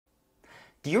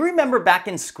Do you remember back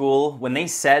in school when they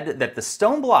said that the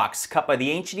stone blocks cut by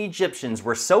the ancient Egyptians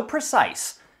were so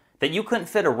precise that you couldn't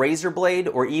fit a razor blade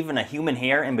or even a human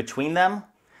hair in between them?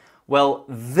 Well,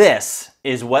 this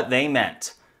is what they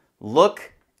meant.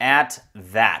 Look at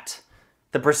that.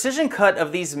 The precision cut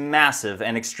of these massive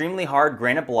and extremely hard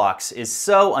granite blocks is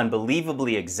so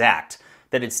unbelievably exact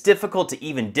that it's difficult to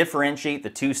even differentiate the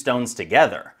two stones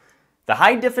together. The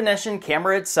high-definition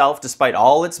camera itself, despite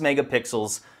all its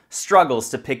megapixels, struggles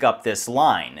to pick up this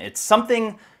line. It's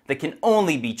something that can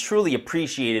only be truly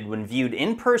appreciated when viewed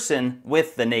in person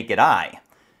with the naked eye.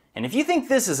 And if you think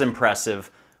this is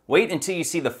impressive, wait until you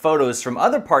see the photos from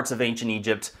other parts of ancient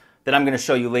Egypt that I'm going to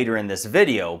show you later in this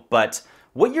video. But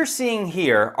what you're seeing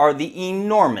here are the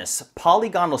enormous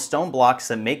polygonal stone blocks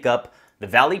that make up the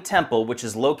Valley Temple, which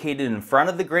is located in front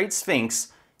of the Great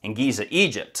Sphinx in Giza,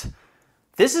 Egypt.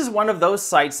 This is one of those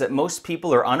sites that most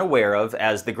people are unaware of,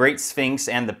 as the Great Sphinx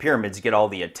and the pyramids get all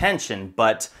the attention,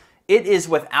 but it is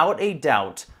without a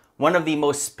doubt one of the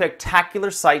most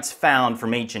spectacular sites found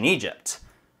from ancient Egypt.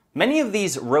 Many of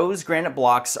these rose granite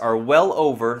blocks are well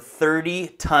over 30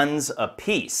 tons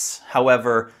apiece.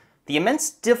 However, the immense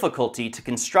difficulty to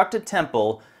construct a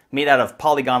temple made out of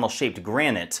polygonal-shaped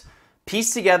granite,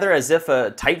 pieced together as if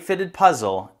a tight-fitted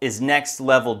puzzle, is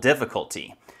next-level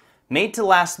difficulty, made to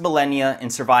last millennia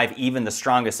and survive even the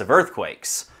strongest of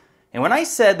earthquakes. And when I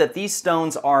said that these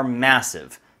stones are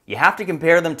massive, you have to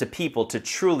compare them to people to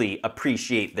truly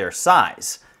appreciate their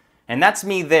size. And that's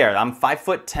me there. I'm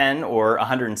 5'10" or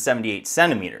 178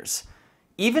 centimeters.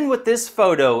 Even with this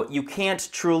photo, you can't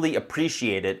truly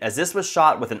appreciate it, as this was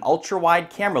shot with an ultra-wide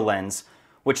camera lens,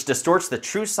 which distorts the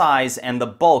true size and the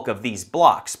bulk of these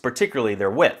blocks, particularly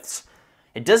their widths.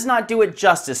 It does not do it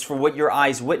justice for what your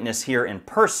eyes witness here in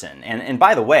person. And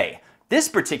by the way, this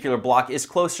particular block is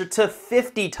closer to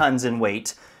 50 tons in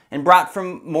weight and brought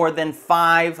from more than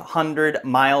 500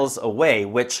 miles away,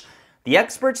 which the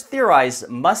experts theorize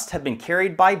must have been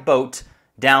carried by boat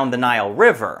down the Nile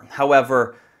River.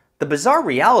 However, the bizarre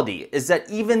reality is that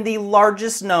even the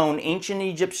largest known ancient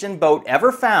Egyptian boat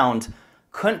ever found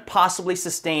couldn't possibly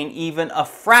sustain even a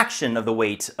fraction of the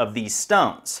weight of these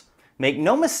stones. Make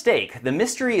no mistake, the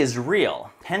mystery is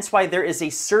real, hence why there is a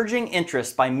surging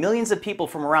interest by millions of people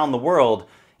from around the world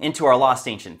into our lost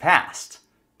ancient past.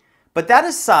 But that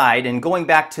aside, and going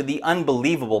back to the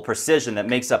unbelievable precision that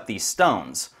makes up these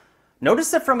stones,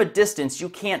 notice that from a distance you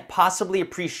can't possibly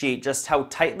appreciate just how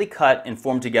tightly cut and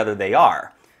formed together they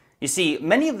are. You see,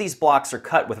 many of these blocks are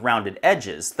cut with rounded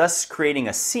edges, thus creating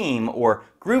a seam or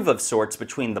groove of sorts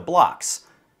between the blocks.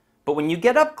 But when you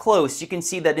get up close, you can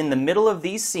see that in the middle of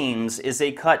these seams is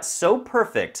a cut so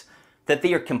perfect that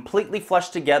they are completely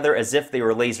flushed together as if they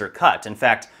were laser cut. In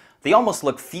fact, they almost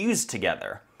look fused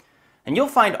together. And you'll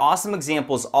find awesome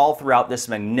examples all throughout this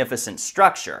magnificent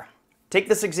structure. Take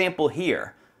this example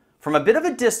here. From a bit of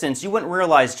a distance, you wouldn't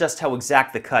realize just how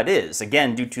exact the cut is,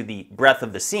 again due to the breadth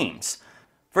of the seams.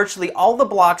 Virtually all the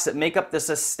blocks that make up this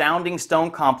astounding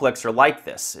stone complex are like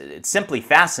this. It's simply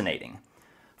fascinating.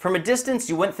 From a distance,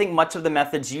 you wouldn't think much of the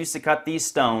methods used to cut these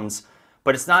stones,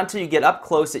 but it's not until you get up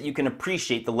close that you can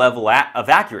appreciate the level of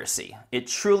accuracy. It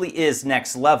truly is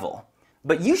next level.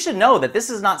 But you should know that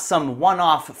this is not some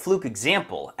one-off fluke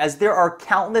example, as there are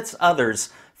countless others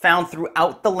found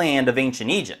throughout the land of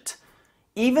ancient Egypt.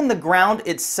 Even the ground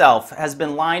itself has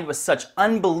been lined with such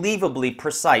unbelievably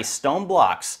precise stone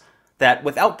blocks that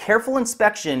without careful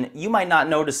inspection, you might not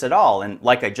notice at all. And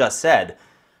like I just said,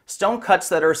 stone cuts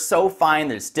that are so fine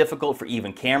that it's difficult for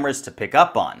even cameras to pick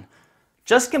up on.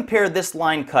 Just compare this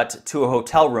line cut to a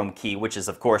hotel room key, which is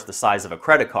of course the size of a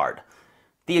credit card.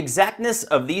 The exactness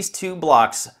of these two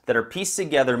blocks that are pieced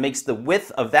together makes the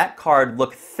width of that card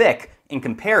look thick in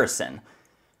comparison.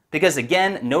 Because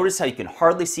again, notice how you can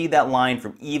hardly see that line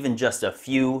from even just a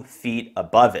few feet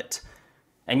above it.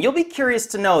 And you'll be curious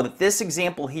to know that this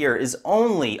example here is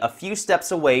only a few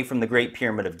steps away from the Great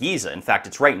Pyramid of Giza. In fact,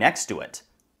 it's right next to it.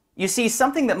 You see,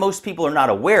 something that most people are not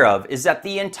aware of is that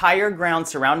the entire ground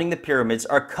surrounding the pyramids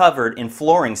are covered in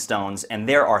flooring stones, and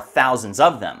there are thousands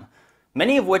of them,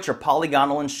 many of which are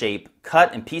polygonal in shape,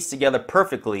 cut and pieced together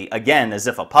perfectly, again as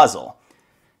if a puzzle.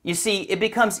 You see, it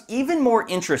becomes even more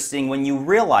interesting when you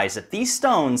realize that these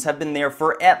stones have been there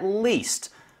for at least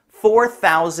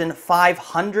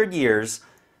 4,500 years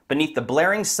beneath the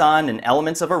blaring sun and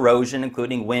elements of erosion,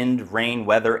 including wind, rain,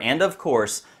 weather, and of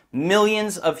course,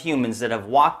 millions of humans that have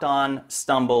walked on,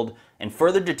 stumbled, and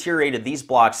further deteriorated these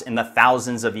blocks in the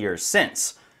thousands of years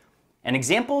since. And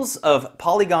examples of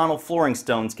polygonal flooring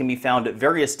stones can be found at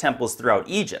various temples throughout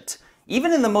Egypt,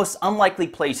 even in the most unlikely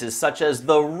places such as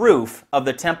the roof of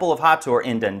the Temple of Hathor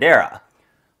in Dendera.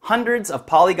 Hundreds of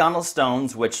polygonal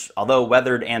stones which, although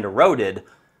weathered and eroded,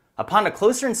 upon a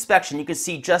closer inspection you can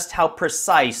see just how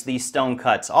precise these stone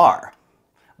cuts are.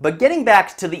 But getting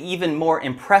back to the even more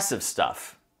impressive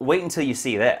stuff, wait until you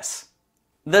see this.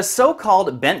 The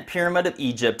so-called Bent Pyramid of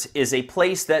Egypt is a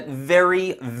place that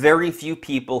very, very few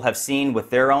people have seen with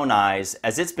their own eyes,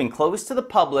 as it's been closed to the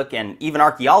public and even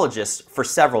archaeologists for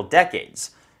several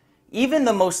decades. Even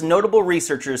the most notable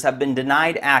researchers have been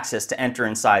denied access to enter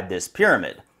inside this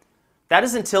pyramid. That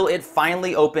is until it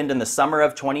finally opened in the summer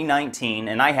of 2019,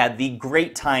 and I had the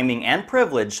great timing and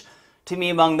privilege to be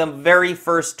among the very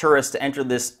first tourists to enter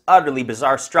this utterly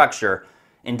bizarre structure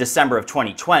in December of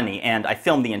 2020, and I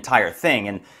filmed the entire thing.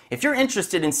 And if you're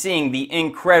interested in seeing the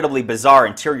incredibly bizarre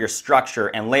interior structure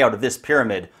and layout of this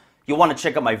pyramid, you'll want to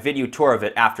check out my video tour of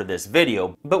it after this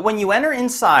video. But when you enter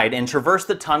inside and traverse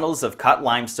the tunnels of cut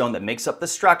limestone that makes up the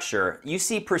structure, you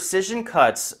see precision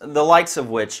cuts, the likes of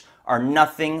which are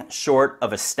nothing short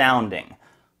of astounding.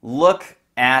 Look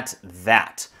at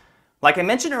that. Like I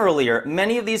mentioned earlier,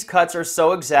 many of these cuts are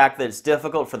so exact that it's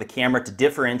difficult for the camera to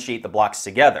differentiate the blocks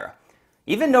together.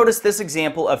 Even notice this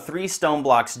example of 3 stone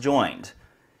blocks joined.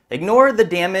 Ignore the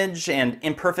damage and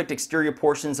imperfect exterior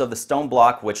portions of the stone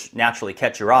block which naturally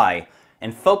catch your eye,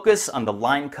 and focus on the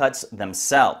line cuts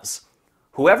themselves.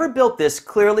 Whoever built this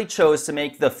clearly chose to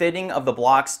make the fitting of the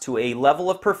blocks to a level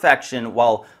of perfection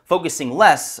while focusing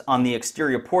less on the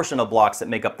exterior portion of blocks that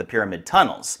make up the pyramid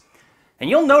tunnels. And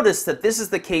you'll notice that this is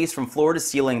the case from floor to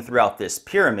ceiling throughout this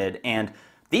pyramid, and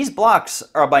these blocks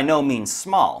are by no means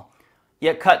small,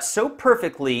 yet cut so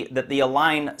perfectly that they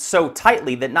align so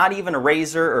tightly that not even a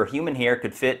razor or human hair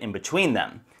could fit in between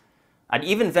them. I'd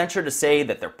even venture to say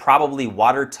that they're probably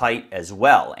watertight as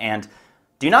well, and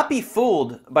do not be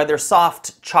fooled by their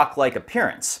soft, chalk-like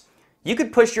appearance. You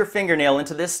could push your fingernail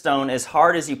into this stone as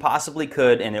hard as you possibly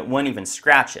could and it wouldn't even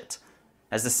scratch it.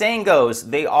 As the saying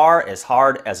goes, they are as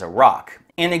hard as a rock.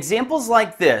 And examples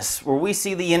like this, where we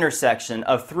see the intersection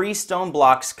of 3 stone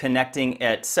blocks connecting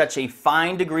at such a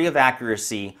fine degree of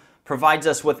accuracy, provides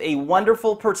us with a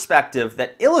wonderful perspective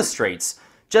that illustrates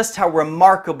just how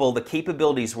remarkable the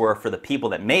capabilities were for the people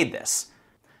that made this.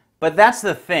 But that's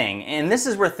the thing, and this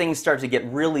is where things start to get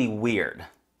really weird.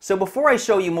 So before I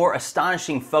show you more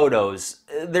astonishing photos,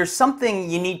 there's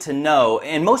something you need to know,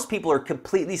 and most people are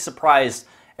completely surprised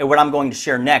at what I'm going to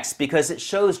share next because it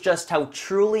shows just how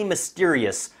truly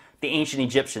mysterious the ancient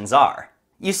Egyptians are.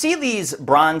 You see these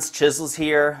bronze chisels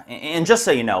here, and just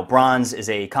so you know, bronze is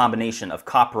a combination of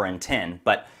copper and tin,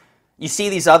 but you see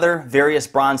these other various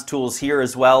bronze tools here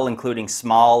as well, including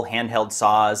small handheld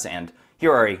saws, and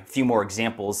here are a few more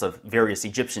examples of various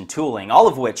Egyptian tooling, all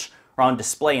of which are on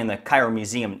display in the Cairo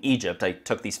Museum in Egypt. I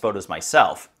took these photos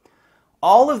myself.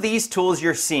 All of these tools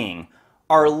you're seeing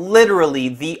are literally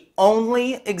the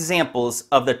only examples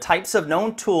of the types of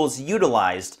known tools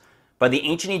utilized by the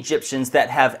ancient Egyptians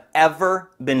that have ever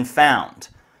been found.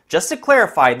 Just to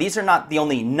clarify, these are not the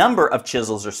only number of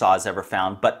chisels or saws ever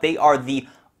found, but they are the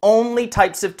only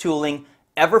types of tooling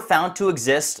ever found to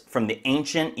exist from the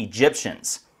ancient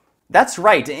Egyptians. That's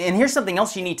right, and here's something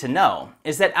else you need to know,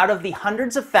 is that out of the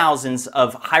hundreds of thousands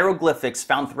of hieroglyphics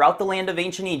found throughout the land of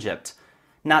ancient Egypt,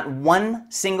 not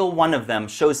one single one of them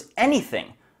shows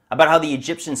anything about how the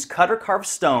Egyptians cut or carved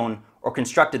stone or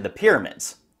constructed the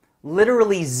pyramids.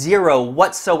 Literally zero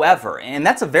whatsoever, and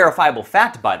that's a verifiable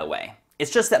fact, by the way.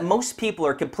 It's just that most people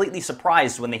are completely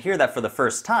surprised when they hear that for the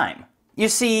first time. You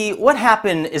see, what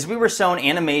happened is we were shown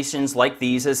animations like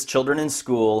these as children in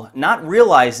school, not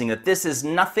realizing that this is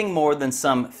nothing more than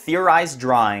some theorized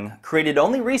drawing created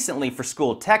only recently for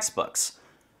school textbooks.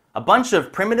 A bunch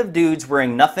of primitive dudes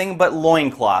wearing nothing but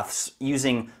loincloths,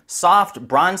 using soft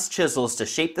bronze chisels to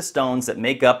shape the stones that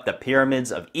make up the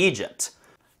pyramids of Egypt.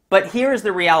 But here is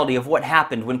the reality of what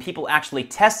happened when people actually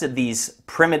tested these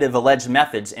primitive alleged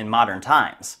methods in modern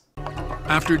times.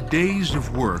 After days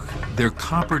of work, their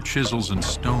copper chisels and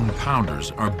stone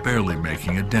pounders are barely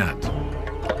making a dent.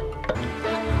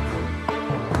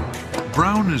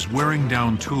 Brown is wearing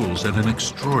down tools at an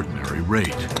extraordinary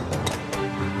rate.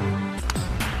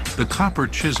 The copper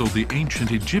chisel the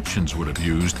ancient Egyptians would have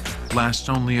used lasts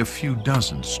only a few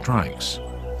dozen strikes.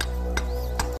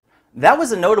 That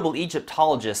was a notable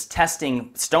Egyptologist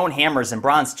testing stone hammers and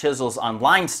bronze chisels on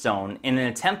limestone in an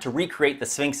attempt to recreate the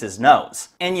Sphinx's nose.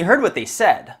 And you heard what they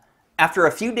said. After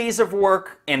a few days of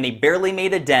work, and they barely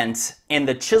made a dent, and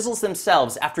the chisels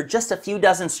themselves, after just a few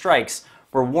dozen strikes,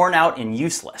 were worn out and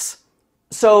useless.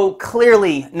 So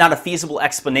clearly not a feasible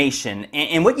explanation,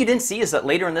 and what you didn't see is that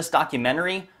later in this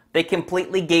documentary, they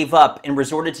completely gave up and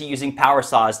resorted to using power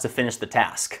saws to finish the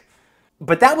task.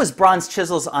 But that was bronze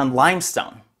chisels on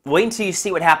limestone. Wait until you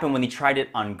see what happened when he tried it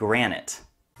on granite.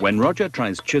 When Roger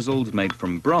tries chisels made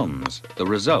from bronze, the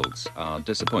results are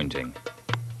disappointing.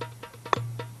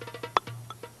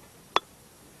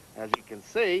 As you can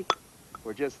see,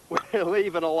 we're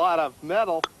leaving a lot of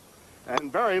metal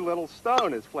and very little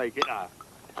stone is flaking off.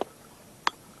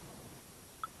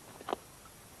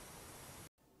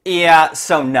 Yeah,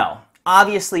 so no.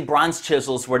 Obviously, bronze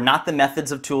chisels were not the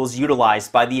methods of tools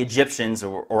utilized by the Egyptians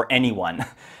or anyone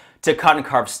to cut and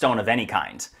carve stone of any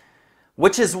kind.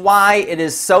 Which is why it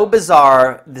is so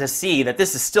bizarre to see that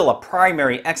this is still a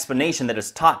primary explanation that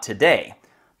is taught today.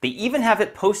 They even have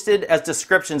it posted as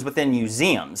descriptions within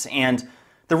museums, and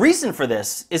the reason for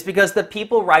this is because the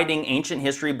people writing ancient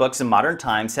history books in modern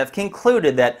times have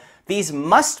concluded that these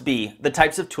must be the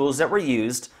types of tools that were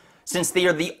used, since they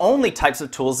are the only types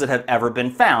of tools that have ever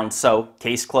been found, so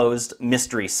case closed,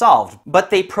 mystery solved. But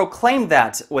they proclaim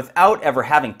that without ever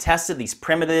having tested these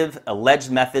primitive,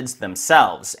 alleged methods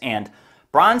themselves, and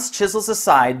bronze chisels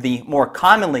aside, the more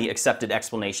commonly accepted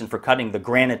explanation for cutting the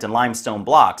granite and limestone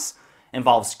blocks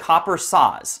involves copper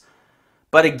saws.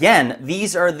 But again,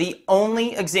 these are the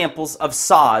only examples of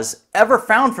saws ever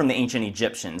found from the ancient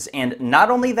Egyptians, and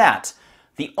not only that,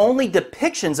 the only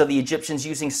depictions of the Egyptians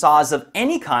using saws of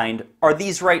any kind are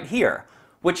these right here,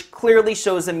 which clearly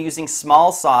shows them using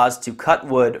small saws to cut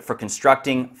wood for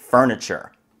constructing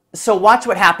furniture. So watch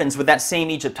what happens with that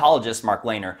same Egyptologist, Mark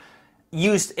Lehner,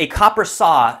 used a copper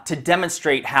saw to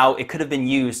demonstrate how it could have been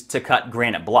used to cut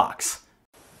granite blocks.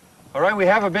 All right, we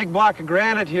have a big block of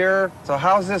granite here. So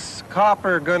how's this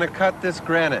copper going to cut this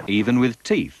granite? Even with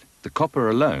teeth, the copper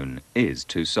alone is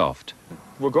too soft.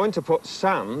 We're going to put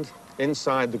sand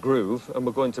inside the groove, and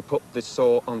we're going to put this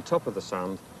saw on top of the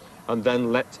sand, and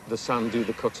then let the sand do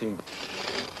the cutting.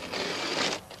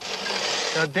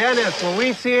 Now, Dennis, will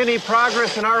we see any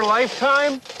progress in our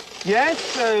lifetime?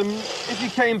 Yes, if you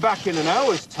came back in an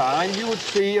hour's time, you would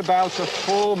see about a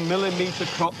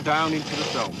 4mm cut down into the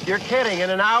stone. You're kidding. In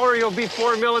an hour, you'll be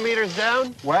 4 millimeters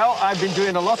down? Well, I've been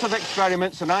doing a lot of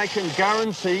experiments, and I can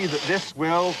guarantee that this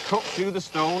will cut through the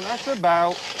stone at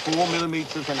about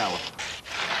 4mm an hour.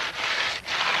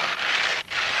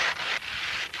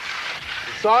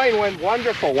 The sawing went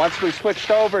wonderful once we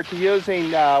switched over to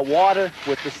using water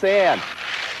with the sand.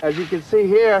 As you can see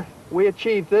here, we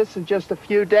achieved this in just a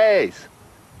few days.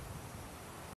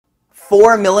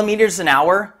 4 millimeters an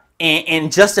hour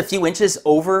and just a few inches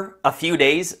over a few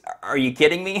days? Are you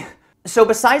kidding me? So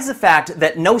besides the fact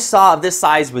that no saw of this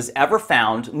size was ever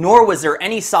found, nor was there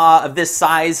any saw of this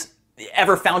size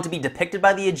ever found to be depicted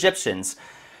by the Egyptians,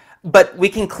 but we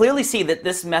can clearly see that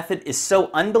this method is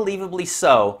so unbelievably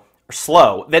slow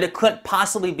that it couldn't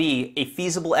possibly be a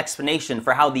feasible explanation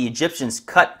for how the Egyptians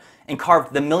cut and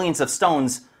carved the millions of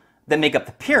stones that make up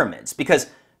the pyramids. Because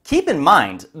keep in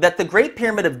mind that the Great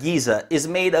Pyramid of Giza is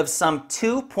made of some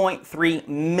 2.3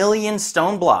 million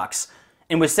stone blocks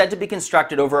and was said to be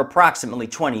constructed over approximately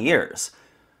 20 years.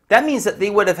 That means that they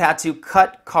would have had to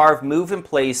cut, carve, move in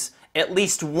place at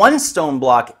least one stone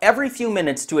block every few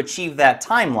minutes to achieve that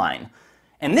timeline.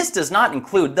 And this does not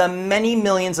include the many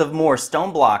millions of more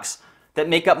stone blocks that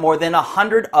make up more than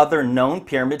 100 other known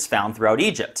pyramids found throughout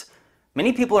Egypt.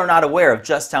 Many people are not aware of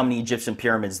just how many Egyptian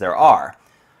pyramids there are,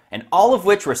 and all of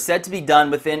which were said to be done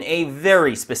within a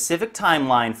very specific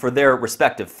timeline for their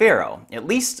respective pharaoh, at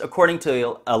least according to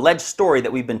the alleged story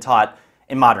that we've been taught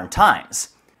in modern times.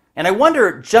 And I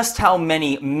wonder just how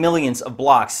many millions of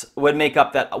blocks would make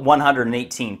up that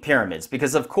 118 pyramids,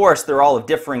 because of course they're all of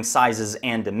differing sizes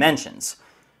and dimensions.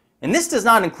 And this does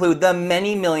not include the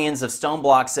many millions of stone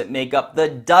blocks that make up the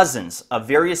dozens of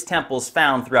various temples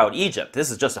found throughout Egypt. This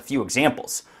is just a few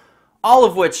examples, all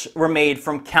of which were made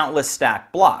from countless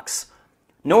stacked blocks.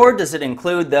 Nor does it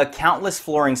include the countless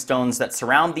flooring stones that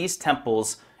surround these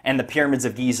temples and the pyramids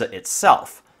of Giza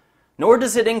itself. Nor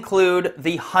does it include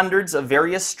the hundreds of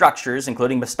various structures,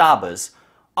 including mastabas,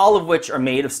 all of which are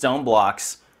made of stone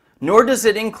blocks. Nor does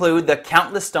it include the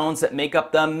countless stones that make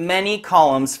up the many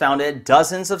columns found at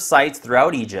dozens of sites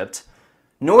throughout Egypt.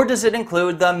 Nor does it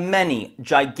include the many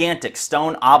gigantic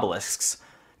stone obelisks,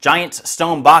 giant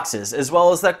stone boxes, as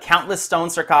well as the countless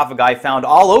stone sarcophagi found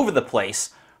all over the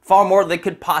place, far more than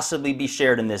could possibly be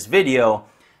shared in this video.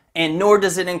 And nor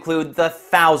does it include the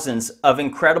thousands of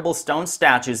incredible stone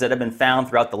statues that have been found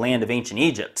throughout the land of ancient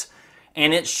Egypt.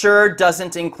 And it sure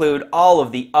doesn't include all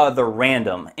of the other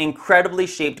random, incredibly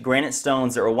shaped granite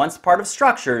stones that were once part of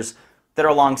structures that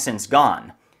are long since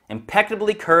gone.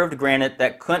 Impeccably curved granite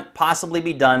that couldn't possibly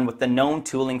be done with the known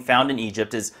tooling found in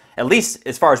Egypt, at least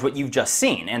as far as what you've just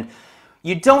seen. And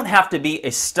you don't have to be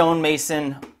a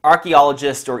stonemason,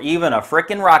 archaeologist, or even a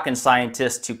frickin' rocket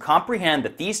scientist to comprehend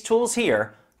that these tools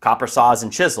here copper saws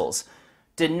and chisels,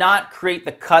 did not create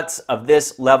the cuts of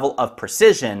this level of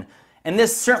precision, and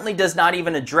this certainly does not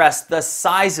even address the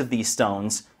size of these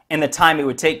stones and the time it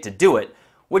would take to do it,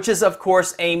 which is of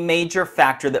course a major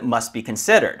factor that must be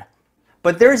considered.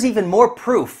 But there's even more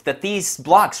proof that these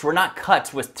blocks were not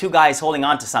cut with two guys holding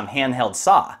on to some handheld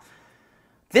saw.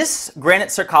 This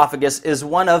granite sarcophagus is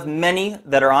one of many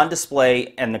that are on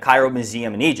display in the Cairo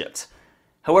Museum in Egypt.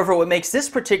 However, what makes this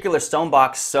particular stone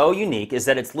box so unique is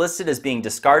that it's listed as being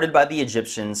discarded by the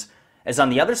Egyptians, as on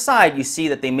the other side you see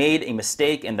that they made a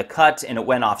mistake in the cut and it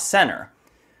went off center.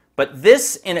 But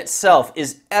this in itself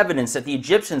is evidence that the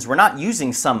Egyptians were not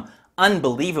using some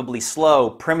unbelievably slow,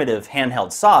 primitive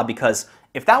handheld saw, because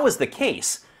if that was the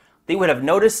case, they would have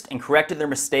noticed and corrected their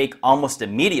mistake almost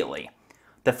immediately.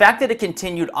 The fact that it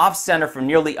continued off-center for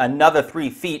nearly another 3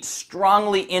 feet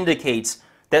strongly indicates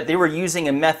that they were using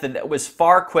a method that was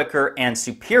far quicker and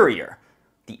superior.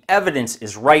 The evidence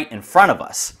is right in front of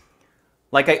us.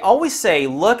 Like I always say,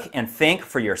 look and think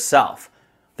for yourself.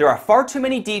 There are far too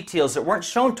many details that weren't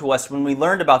shown to us when we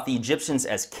learned about the Egyptians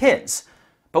as kids.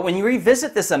 But when you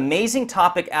revisit this amazing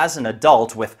topic as an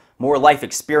adult with more life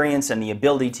experience and the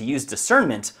ability to use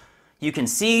discernment, you can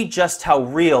see just how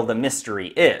real the mystery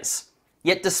is.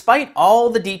 Yet despite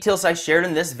all the details I shared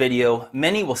in this video,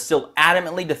 many will still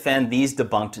adamantly defend these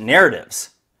debunked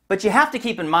narratives. But you have to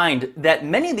keep in mind that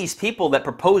many of these people that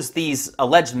propose these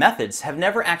alleged methods have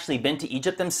never actually been to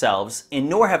Egypt themselves, and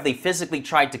nor have they physically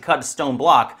tried to cut a stone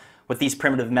block with these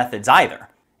primitive methods either.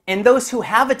 And those who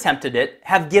have attempted it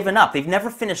have given up. They've never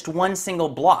finished one single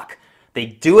block. They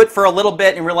do it for a little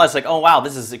bit and realize like, oh wow,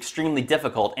 this is extremely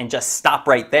difficult, and just stop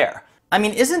right there. I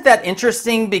mean, isn't that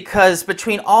interesting? Because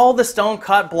between all the stone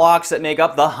cut blocks that make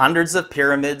up the hundreds of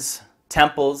pyramids,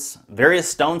 temples, various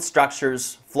stone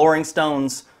structures, flooring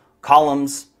stones,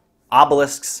 columns,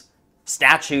 obelisks,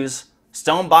 statues,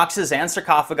 stone boxes and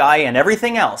sarcophagi, and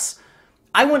everything else,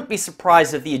 I wouldn't be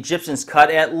surprised if the Egyptians cut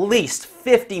at least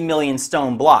 50 million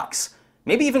stone blocks.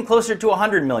 Maybe even closer to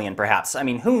 100 million perhaps. I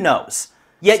mean, who knows?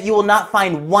 Yet you will not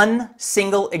find one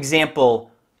single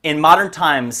example in modern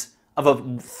times of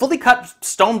a fully cut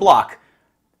stone block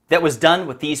that was done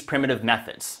with these primitive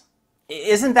methods.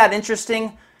 Isn't that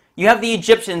interesting? You have the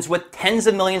Egyptians with tens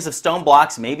of millions of stone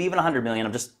blocks, maybe even 100 million,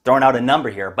 I'm just throwing out a number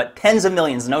here, but tens of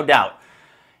millions, no doubt.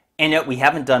 And yet we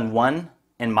haven't done one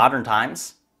in modern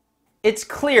times. It's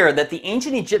clear that the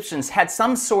ancient Egyptians had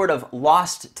some sort of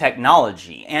lost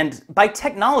technology, and by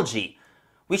technology,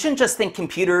 we shouldn't just think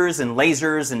computers and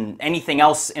lasers and anything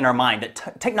else in our mind.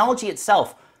 That technology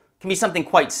itself can be something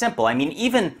quite simple. I mean,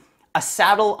 even a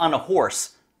saddle on a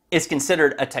horse is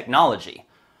considered a technology.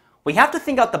 We have to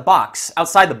think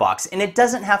outside the box, and it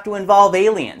doesn't have to involve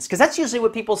aliens, because that's usually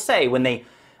what people say when they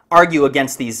argue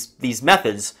against these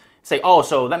methods. Say, oh,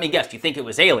 so let me guess, you think it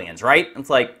was aliens, right? It's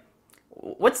like,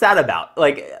 what's that about?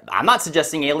 Like, I'm not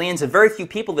suggesting aliens, and very few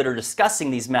people that are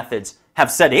discussing these methods have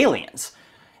said aliens.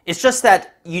 It's just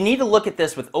that you need to look at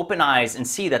this with open eyes and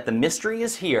see that the mystery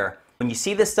is here. When you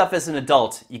see this stuff as an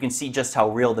adult, you can see just how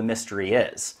real the mystery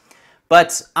is.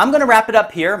 But I'm going to wrap it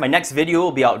up here. My next video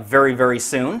will be out very, very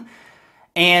soon.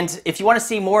 And if you want to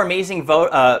see more amazing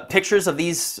pictures of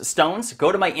these stones,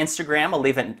 go to my Instagram. I'll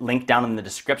leave a link down in the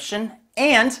description.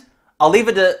 And I'll leave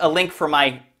a link for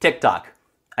my TikTok.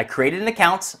 I created an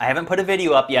account. I haven't put a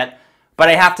video up yet, but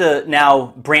I have to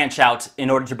now branch out in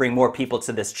order to bring more people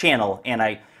to this channel. And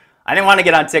I didn't want to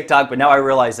get on TikTok, but now I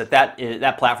realize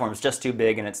that platform is just too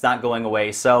big and it's not going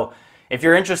away. So if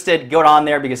you're interested, go on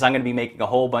there, because I'm going to be making a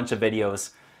whole bunch of videos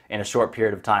in a short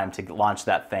period of time to launch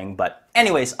that thing. But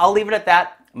anyways, I'll leave it at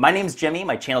that. My name's Jimmy.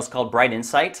 My channel's called Bright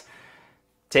Insight.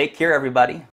 Take care, everybody.